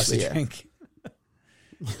is a spicy drink.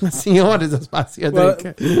 Last thing you want is a spicy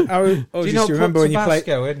drink. Do you not remember when you played?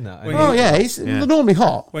 In that? They're normally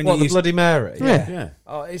hot. The Bloody Mary? Yeah.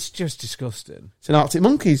 Oh, it's just disgusting. It's an Arctic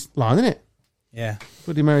Monkeys line, isn't it? Yeah.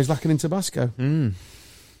 Bloody Mary's lacking in Tabasco. Mm.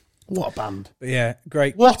 What a band. But yeah,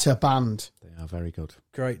 great. What a band. They are very good.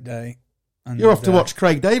 Great day. And you're off to watch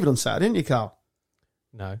Craig David on Saturday, aren't you, Carl?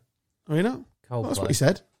 No. Oh, you know? Coldplay. That's what he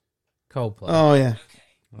said. Coldplay. Oh, yeah.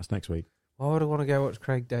 That's next week. Why would I want to go watch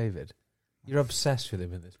Craig David? You're obsessed with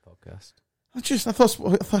him in this podcast.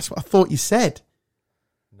 That's what I thought you said.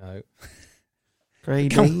 No. Craig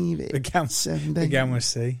David. Began with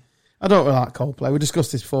C. I don't really like Coldplay. We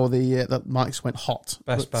discussed this before the mics went hot.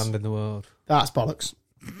 Best band in the world. That's bollocks.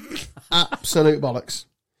 Absolute bollocks.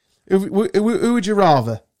 Who would you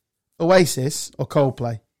rather? Oasis or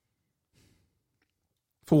Coldplay?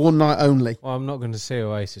 For one night only. Well, I'm not going to see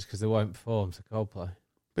Oasis because they won't perform to Coldplay.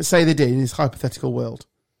 But say they did in this hypothetical world.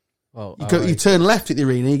 Well, you turn left at the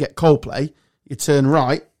arena, you get Coldplay. You turn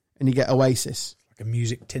right, and you get Oasis. Like a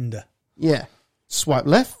music Tinder. Yeah. Swipe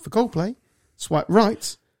left for Coldplay. Swipe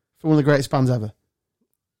right for one of the greatest bands ever.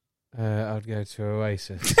 I'd go to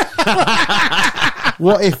Oasis.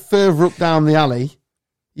 What if further up down the alley,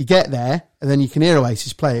 you get there, and then you can hear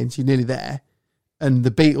Oasis playing, so you're nearly there, and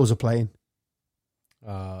the Beatles are playing?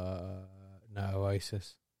 No,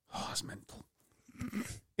 Oasis. Oh, that's mental.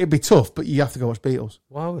 It'd be tough, but you have to go watch Beatles.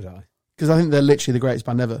 Why would I? Because I think they're literally the greatest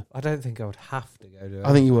band ever. I don't think I would have to go to it.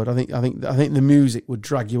 I think you would. I think the music would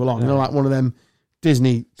drag you along. No. You know, like one of them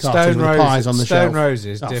Disney cartoons with pies on the shelf. Stone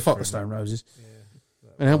Roses. Oh, fuck the Stone Roses.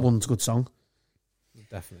 Yeah, that one's a good song.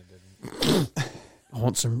 Definitely didn't. I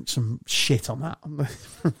want some shit on that.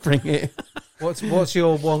 Bring it. What's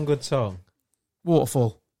your one good song?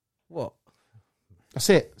 Waterfall. What? That's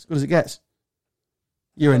it. As good as it gets.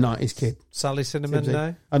 You're a 90s kid. Sally Cinnamon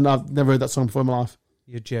Day? And I've never heard that song before in my life.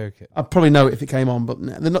 You're joking. I'd probably know it if it came on, but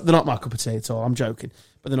no, they're not my cup of tea at all. I'm joking.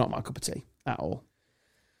 But they're not my cup of tea at all.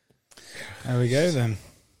 There we go then.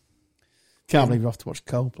 Can't believe you're off to watch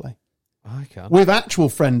Coldplay. I can't. With actual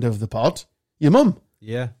friend of the pod, your mum.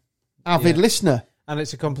 Yeah. Avid listener. And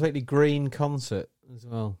it's a completely green concert as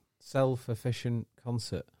well. Self-efficient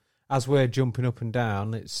concert. As we're jumping up and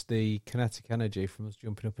down, it's the kinetic energy from us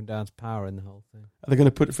jumping up and down to powering the whole thing. Are they going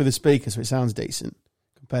to put it through the speaker so it sounds decent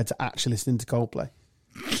compared to actually listening to Coldplay?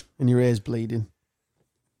 And your ears bleeding.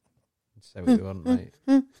 Say what you want, mate.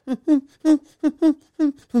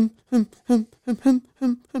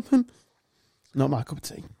 Not my cup of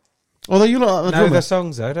tea. Although you look like the drummer. Know their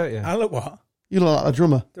songs though, don't you? I look what? You look like a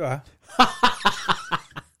drummer. Do I?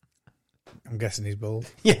 I'm guessing he's bald.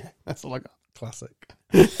 Yeah, that's all I got. Classic.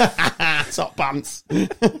 Top pants.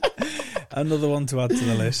 Another one to add to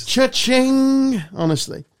the list. Cha-ching!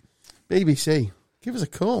 Honestly. BBC, give us a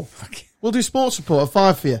call. We'll do sports report at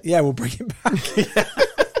 5 for you. Yeah, we'll bring it back.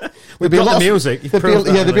 There'd be a lot of music.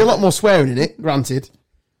 There'd be a lot more swearing in it, granted.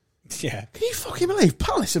 Yeah. Can you fucking believe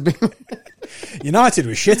Palace have been... United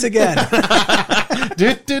was shit again. I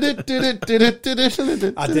did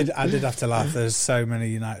have to laugh. There's so many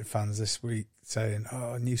United fans this week saying,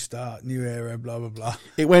 "Oh, new start, new era, blah blah blah."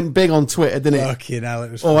 It went big on Twitter, didn't it? Fucking hell,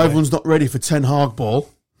 it was. Oh, everyone's not ready for Ten Hag ball.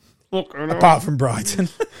 Apart from Brighton.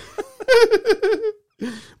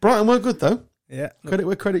 Brighton were good though. Yeah, credit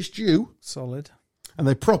where credit's due. Solid. And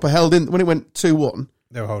they proper held in when it went 2-1.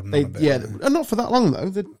 They were holding on a bit. Yeah, and not for that long though.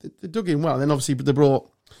 They dug in well. Then obviously they brought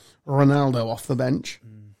Ronaldo off the bench.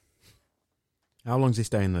 How long's he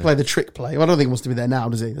staying there? Play the trick play. Well, I don't think he wants to be there now,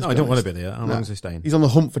 does he? No, I don't want to be there. How long's he staying? He's on the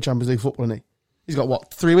hump for Champions League football, isn't he? He's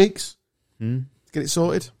got, 3 weeks to get it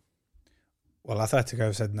sorted? Well,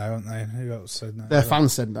 Atletico said no, haven't they? Who else said no? Their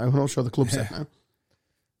fans said no. I'm not sure the club said no.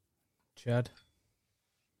 Chad.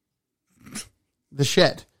 The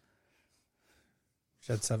Shed.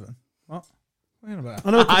 Shed 7. What? What are you on about?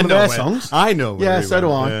 I know a couple of their songs. I know. Yeah, so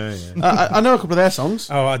do I. Yeah. I know a couple of their songs.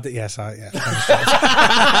 Oh, yes, yeah.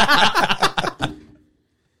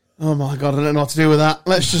 Oh my God, I don't know what to do with that.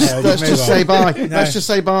 Let's just say bye. No. Let's just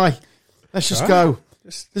say bye. Let's just go.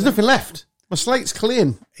 There's nothing left. My slate's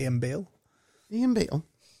clean. Ian Beale. Gonna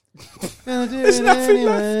do There's nothing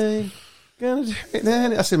anyway. Left. Gonna do it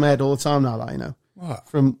anyway. That's in my head all the time now, that, you know. What?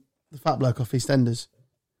 From the fat bloke off EastEnders.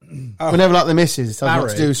 Whenever like the missus tells me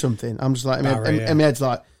to do something, I'm just like, in my head's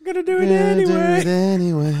like, I'm gonna do it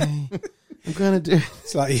anyway. I'm gonna do it.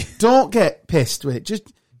 It's like, don't get pissed with it.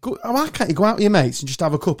 Just go. Why can't you go out with your mates and just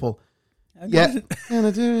have a couple? Yeah,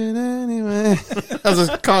 gonna do it anyway. As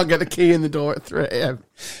I can't get the key in the door at 3 a.m.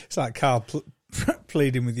 It's like Carl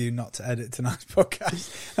pleading with you not to edit tonight's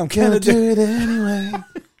podcast. I'm gonna do it anyway.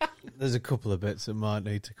 There's a couple of bits that might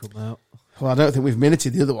need to come out. Well, I don't think we've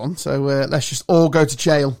minuted the other one, so let's just all go to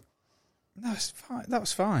jail. No, it's fine. That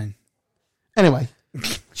was fine. Anyway,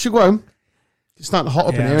 should go home. It's starting to hot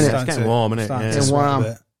up in here, isn't it? It's getting warm, isn't it? It's getting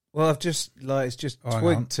warm. Well, I've just it's just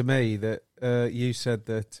twigged to me that you said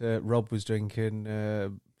that Rob was drinking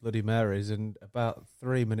Bloody Marys, and about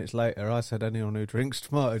 3 minutes later, I said anyone who drinks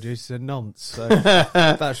tomato juice is a nonce. So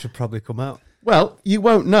that should probably come out. Well, you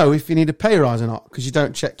won't know if you need a pay rise or not because you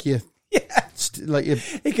don't check your your.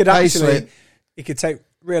 He could actually, he could take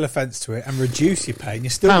real offence to it and reduce your pay, and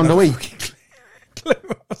you're still £1 a week.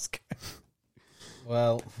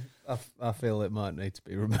 Well, I feel it might need to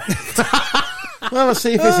be removed. Well, let's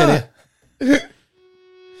see if it's in it.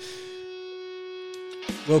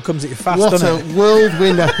 World comes at you fast, what doesn't a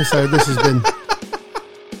whirlwind episode this has been.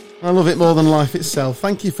 I love it more than life itself.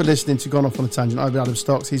 Thank you for listening to Gone Off on a Tangent. I've been Adam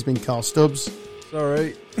Stocks. He's been Carl Stubbs.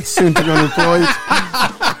 Sorry. Soon to be unemployed.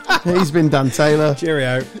 He's been Dan Taylor.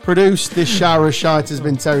 Cheerio. Produced this shower of shite has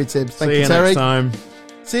been Terry Tibbs. Thank you, Terry. See you next time.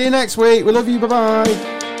 See you next week. We love you.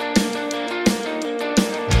 Bye-bye.